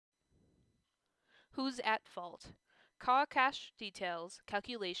Who's at Fault? Car Crash Details,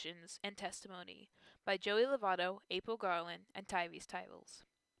 Calculations, and Testimony by Joey Lovato, April Garland, and Tyrese.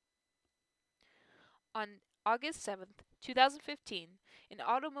 On August 7th, 2015, an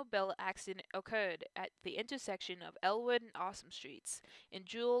automobile accident occurred at the intersection of Elwood and Awesome Streets in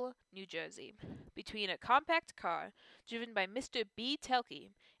Jewell, New Jersey, between a compact car driven by Mr. B.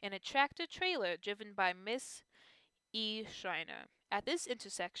 Telke and a tractor-trailer driven by Miss E. Schreiner. At this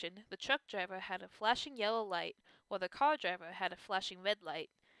intersection, the truck driver had a flashing yellow light, while the car driver had a flashing red light.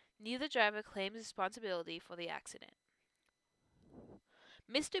 Neither driver claims responsibility for the accident.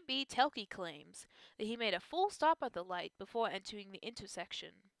 Mr. B. Telke claims that he made a full stop at the light before entering the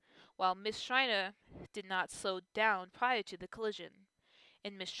intersection, while Miss Schreiner did not slow down prior to the collision.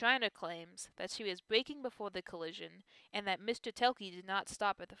 And Miss Schreiner claims that she was braking before the collision and that Mr. Telke did not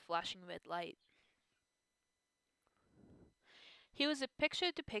stop at the flashing red light. Here was a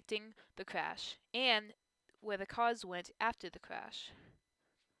picture depicting the crash and where the cars went after the crash.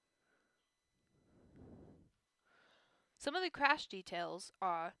 Some of the crash details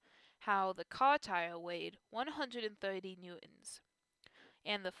are how the car tire weighed 130 newtons,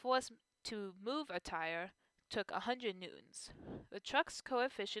 and the force to move a tire took 100 newtons. The truck's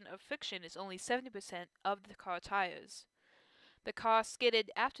coefficient of friction is only 70% of the car tires. The car skidded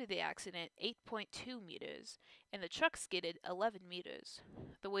after the accident 8.2 meters, and the truck skidded 11 meters.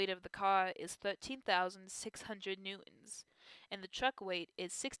 The weight of the car is 13,600 newtons, and the truck weight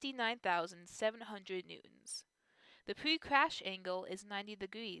is 69,700 newtons. The pre-crash angle is 90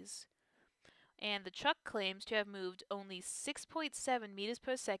 degrees, and the truck claims to have moved only 6.7 meters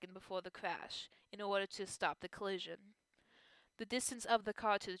per second before the crash in order to stop the collision. The distance of the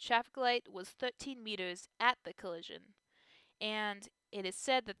car to the traffic light was 13 meters at the collision, and it is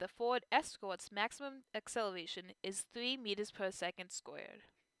said that the Ford Escort's maximum acceleration is 3 meters per second squared.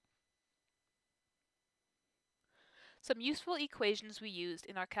 Some useful equations we used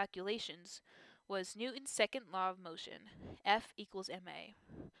in our calculations was Newton's second law of motion, F equals ma.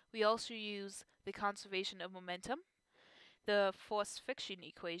 We also use the conservation of momentum, the force-friction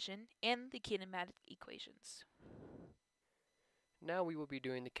equation, and the kinematic equations. Now we will be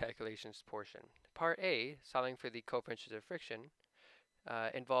doing the calculations portion. Part A, solving for the coefficient of friction,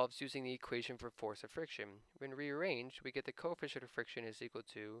 involves using the equation for force of friction. When rearranged, we get the coefficient of friction is equal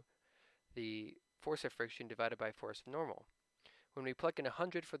to the force of friction divided by force of normal. When we plug in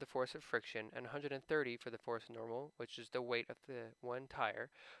 100 for the force of friction and 130 for the force of normal, which is the weight of the one tire,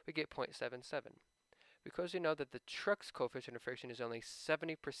 we get 0.77. Because we know that the truck's coefficient of friction is only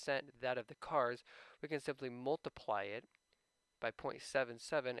 70% that of the car's, we can simply multiply it by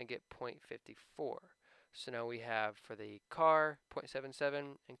 0.77 and get 0.54. So now we have for the car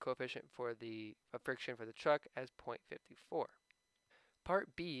 0.77 and coefficient for the friction for the truck as 0.54.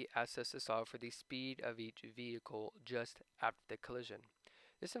 Part B asks us to solve for the speed of each vehicle just after the collision.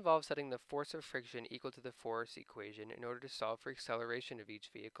 This involves setting the force of friction equal to the force equation in order to solve for acceleration of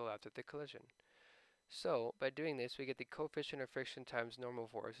each vehicle after the collision. So, by doing this, we get the coefficient of friction times normal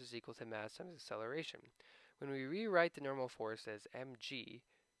force is equal to mass times acceleration. When we rewrite the normal force as mg,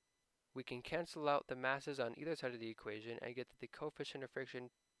 we can cancel out the masses on either side of the equation and get that the coefficient of friction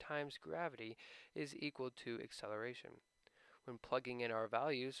times gravity is equal to acceleration. When plugging in our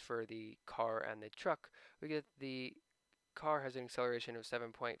values for the car and the truck, we get the car has an acceleration of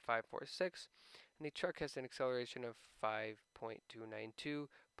 7.546 and the truck has an acceleration of 5.292,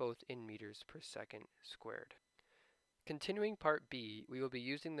 both in meters per second squared. Continuing part B, we will be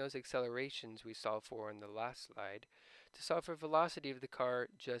using those accelerations we solved for on the last slide to solve for velocity of the car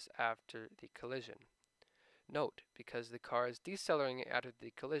just after the collision. Note, because the car is decelerating after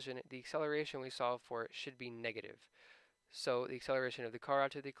the collision, the acceleration we solve for should be negative. So the acceleration of the car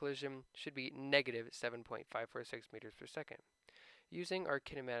after the collision should be negative 7.546 meters per second. Using our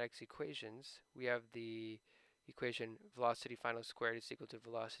kinematics equations, we have the equation velocity final squared is equal to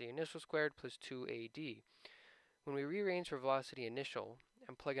velocity initial squared plus 2AD. When we rearrange for velocity initial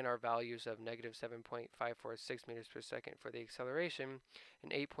and plug in our values of negative 7.546 meters per second for the acceleration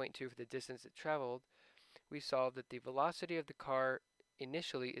and 8.2 for the distance it traveled, we solve that the velocity of the car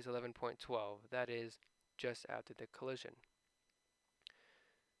initially is 11.12, that is, just after the collision.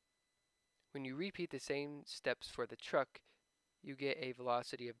 When you repeat the same steps for the truck, you get a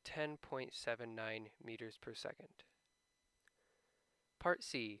velocity of 10.79 meters per second. Part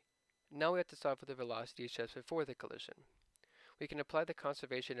C. Now we have to solve for the velocities just before the collision. We can apply the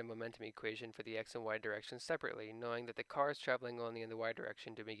conservation of momentum equation for the x and y directions separately, knowing that the car is traveling only in the y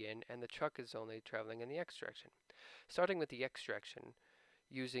direction to begin and the truck is only traveling in the x direction. Starting with the x direction,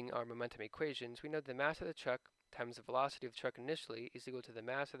 using our momentum equations, we know the mass of the truck times the velocity of the truck initially is equal to the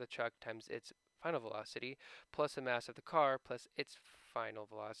mass of the truck times its final velocity plus the mass of the car plus its final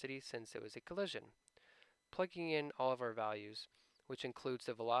velocity since it was a collision. Plugging in all of our values, which includes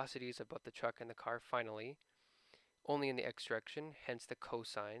the velocities of both the truck and the car finally, only in the x direction, hence the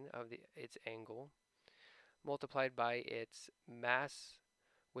cosine of its angle, multiplied by its mass,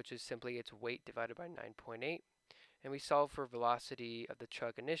 which is simply its weight divided by 9.8, and we solve for velocity of the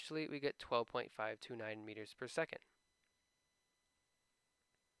truck initially, we get 12.529 meters per second.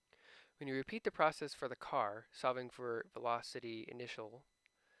 When you repeat the process for the car, solving for velocity initial,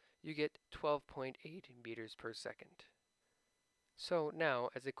 you get 12.8 meters per second. So now,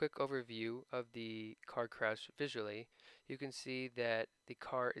 as a quick overview of the car crash visually, you can see that the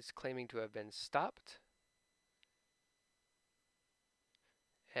car is claiming to have been stopped,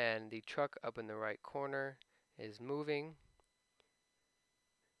 and the truck up in the right corner is moving,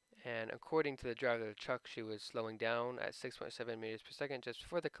 and according to the driver of the truck, she was slowing down at 6.7 meters per second just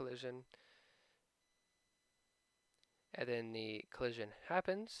before the collision, and then the collision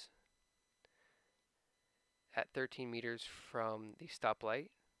happens at 13 meters from the stoplight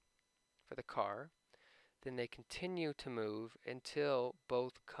for the car. Then they continue to move until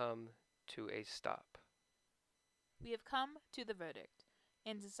both come to a stop. We have come to the verdict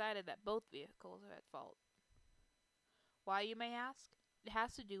and decided that both vehicles are at fault. Why, you may ask? It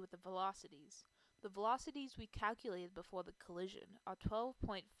has to do with the velocities. The velocities we calculated before the collision are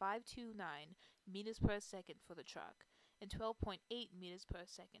 12.529 meters per second for the truck and 12.8 meters per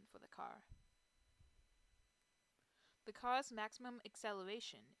second for the car. The car's maximum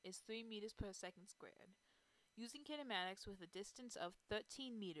acceleration is 3 meters per second squared. Using kinematics with a distance of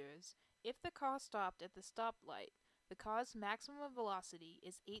 13 meters, if the car stopped at the stoplight, the car's maximum velocity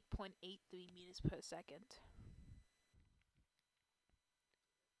is 8.83 meters per second.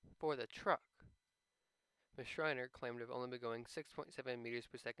 For the truck, Ms. Schreiner claimed to have only been going 6.7 meters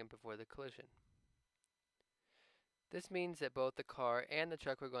per second before the collision. This means that both the car and the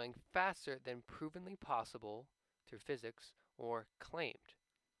truck were going faster than provenly possible through physics or claimed.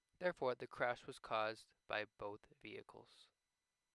 Therefore, the crash was caused by both vehicles.